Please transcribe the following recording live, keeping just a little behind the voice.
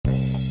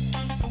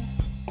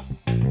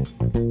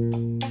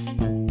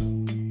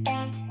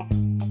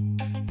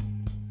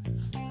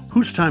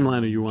Whose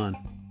timeline are you on?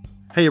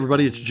 Hey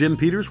everybody, it's Jim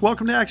Peters.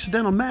 Welcome to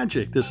Accidental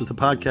Magic. This is the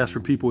podcast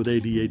for people with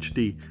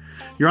ADHD.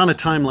 You're on a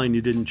timeline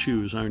you didn't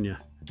choose, aren't you?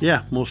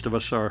 Yeah, most of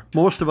us are.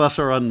 Most of us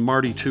are on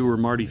Marty 2 or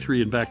Marty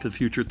 3 in Back to the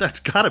Future. That's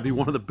got to be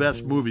one of the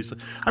best movies.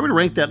 I would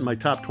rank that in my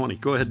top 20.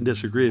 Go ahead and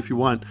disagree if you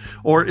want.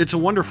 Or It's a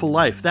Wonderful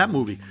Life, that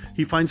movie.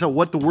 He finds out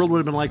what the world would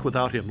have been like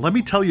without him. Let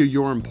me tell you,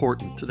 you're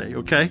important today,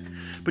 okay?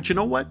 But you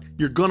know what?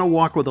 You're going to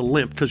walk with a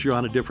limp because you're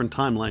on a different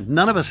timeline.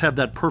 None of us have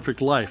that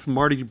perfect life.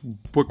 Marty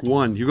Book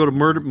 1. You go to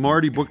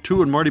Marty Book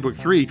 2 and Marty Book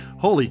 3.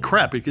 Holy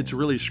crap, it gets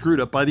really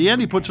screwed up. By the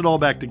end, he puts it all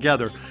back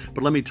together.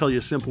 But let me tell you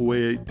a simple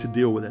way to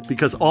deal with it.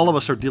 Because all of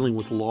us are dealing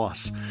with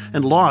loss.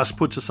 And loss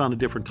puts us on a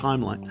different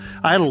timeline.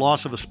 I had a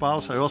loss of a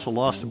spouse. I also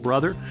lost a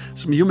brother.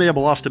 Some of you may have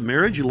lost a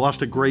marriage. You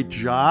lost a great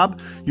job.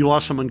 You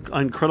lost some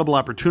incredible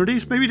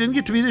opportunities. Maybe you didn't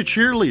get to be the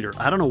cheerleader.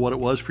 I don't know what it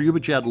was for you,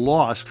 but you had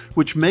loss,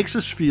 which makes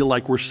us feel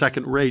like we're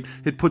second rate.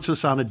 It puts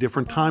us on a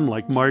different time.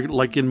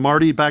 Like in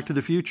Marty Back to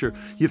the Future,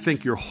 you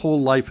think your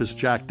whole life is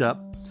jacked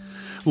up.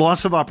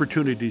 Loss of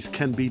opportunities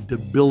can be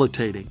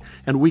debilitating,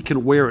 and we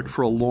can wear it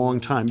for a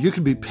long time. You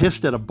can be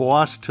pissed at a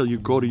boss till you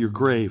go to your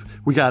grave.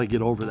 We got to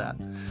get over that.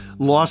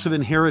 Loss of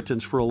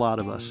inheritance for a lot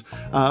of us.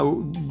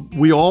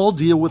 We all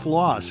deal with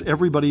loss.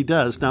 Everybody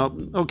does. Now,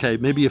 okay,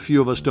 maybe a few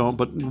of us don't,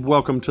 but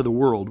welcome to the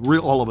world.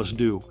 All of us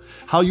do.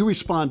 How you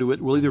respond to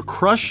it will either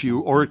crush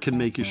you or it can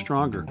make you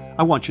stronger.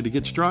 I want you to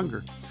get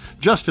stronger.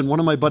 Justin, one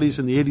of my buddies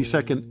in the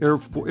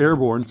 82nd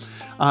Airborne,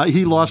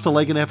 he lost a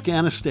leg in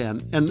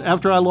Afghanistan. And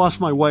after I lost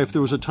my wife,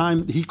 there was a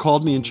time he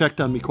called me and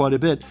checked on me quite a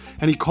bit.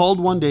 And he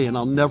called one day, and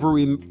I'll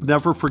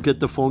never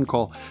forget the phone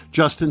call.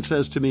 Justin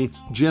says to me,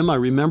 Jim, I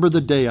remember the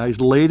day I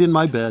laid in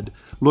my bed,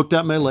 looked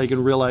at my leg,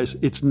 and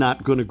realized it's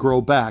not going to grow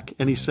back.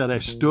 And he said, I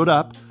stood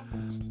up,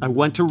 I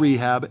went to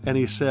rehab, and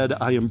he said,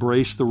 I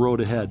embraced the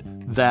road ahead.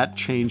 That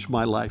changed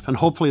my life. And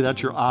hopefully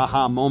that's your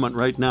aha moment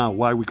right now,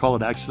 why we call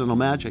it accidental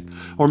magic.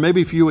 Or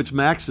maybe for you, it's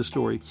Max's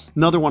story,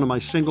 another one of my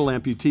single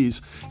amputees.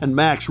 And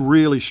Max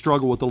really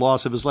struggled with the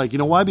loss of his leg. You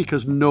know why?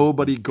 Because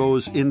nobody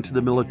goes into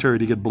the military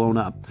to get blown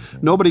up.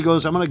 Nobody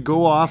goes, I'm going to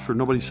go off, or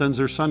nobody sends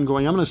their son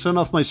going, I'm going to send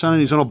off my son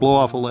and he's going to blow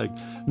off a leg.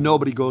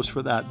 Nobody goes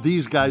for that.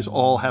 These guys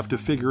all have to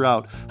figure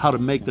out how to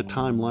make the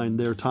timeline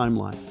their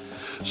timeline.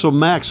 So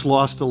Max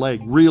lost a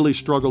leg, really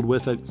struggled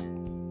with it.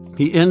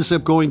 He ends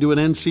up going to an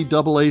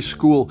NCAA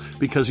school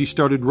because he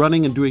started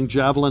running and doing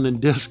javelin and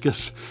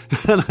discus.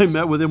 And I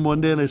met with him one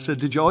day and I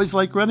said, did you always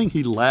like running?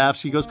 He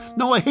laughs. He goes,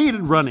 no, I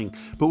hated running.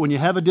 But when you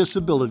have a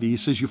disability, he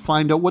says, you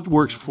find out what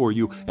works for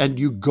you and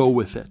you go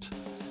with it.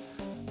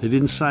 They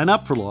didn't sign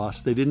up for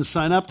loss. They didn't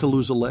sign up to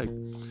lose a leg.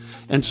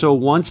 And so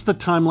once the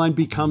timeline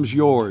becomes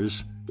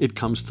yours, it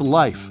comes to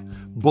life.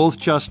 Both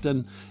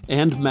Justin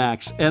and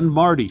Max and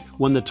Marty,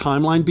 when the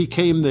timeline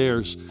became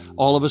theirs,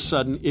 all of a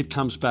sudden it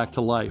comes back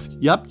to life.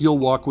 Yep, you'll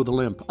walk with a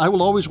limp. I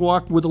will always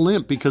walk with a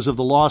limp because of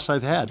the loss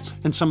I've had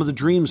and some of the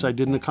dreams I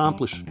didn't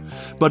accomplish.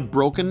 But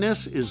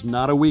brokenness is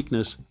not a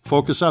weakness.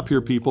 Focus up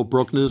here, people.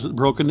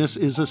 Brokenness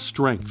is a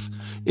strength.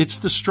 It's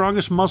the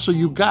strongest muscle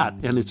you got,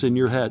 and it's in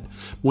your head.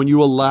 When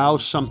you allow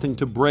something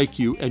to break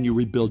you and you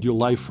rebuild your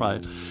life by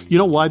it. You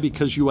know why?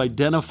 Because you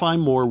identify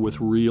more with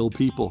real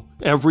people.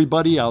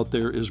 Everybody out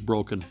there is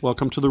broken.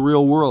 Welcome to the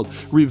real world.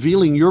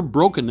 Revealing your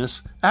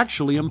brokenness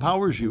actually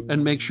empowers you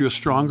and makes you a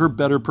stronger,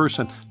 better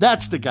person.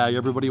 That's the guy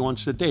everybody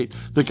wants to date.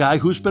 The guy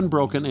who's been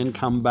broken and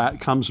comes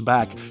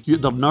back. The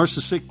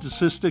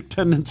narcissistic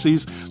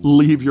tendencies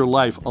leave your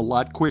life a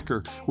lot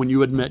quicker when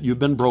you admit you've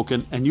been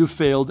broken and you've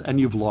failed and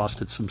you've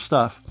lost at some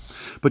stuff.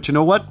 But you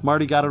know what?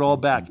 Marty got it all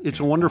back. It's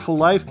a Wonderful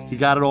Life. He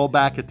got it all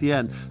back at the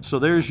end. So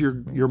there's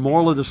your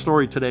moral of the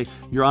story today.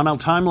 You're on a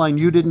timeline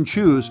you didn't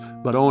choose,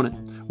 but own it.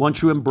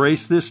 Once you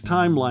embrace this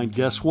timeline,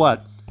 guess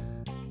what?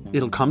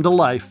 It'll come to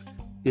life.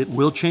 It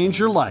will change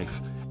your life.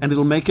 And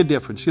it'll make a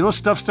difference. You know,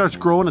 stuff starts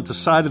growing at the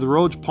side of the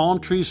roads. Palm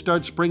trees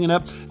start springing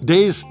up.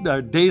 Days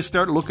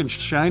start looking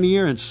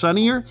shinier and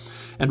sunnier.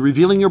 And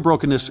revealing your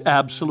brokenness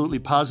absolutely,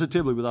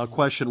 positively, without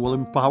question, will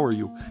empower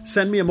you.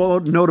 Send me a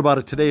note about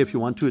it today if you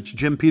want to. It's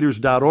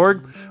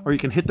jimpeters.org. Or you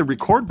can hit the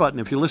record button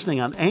if you're listening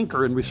on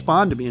Anchor and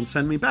respond to me and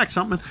send me back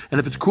something. And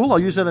if it's cool, I'll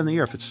use that on the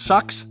air. If it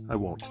sucks, I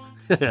won't.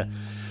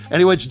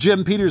 Anyway, it's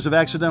Jim Peters of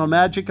Accidental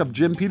Magic of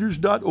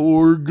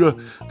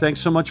jimpeters.org. Thanks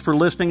so much for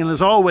listening. And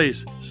as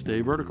always, stay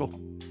vertical.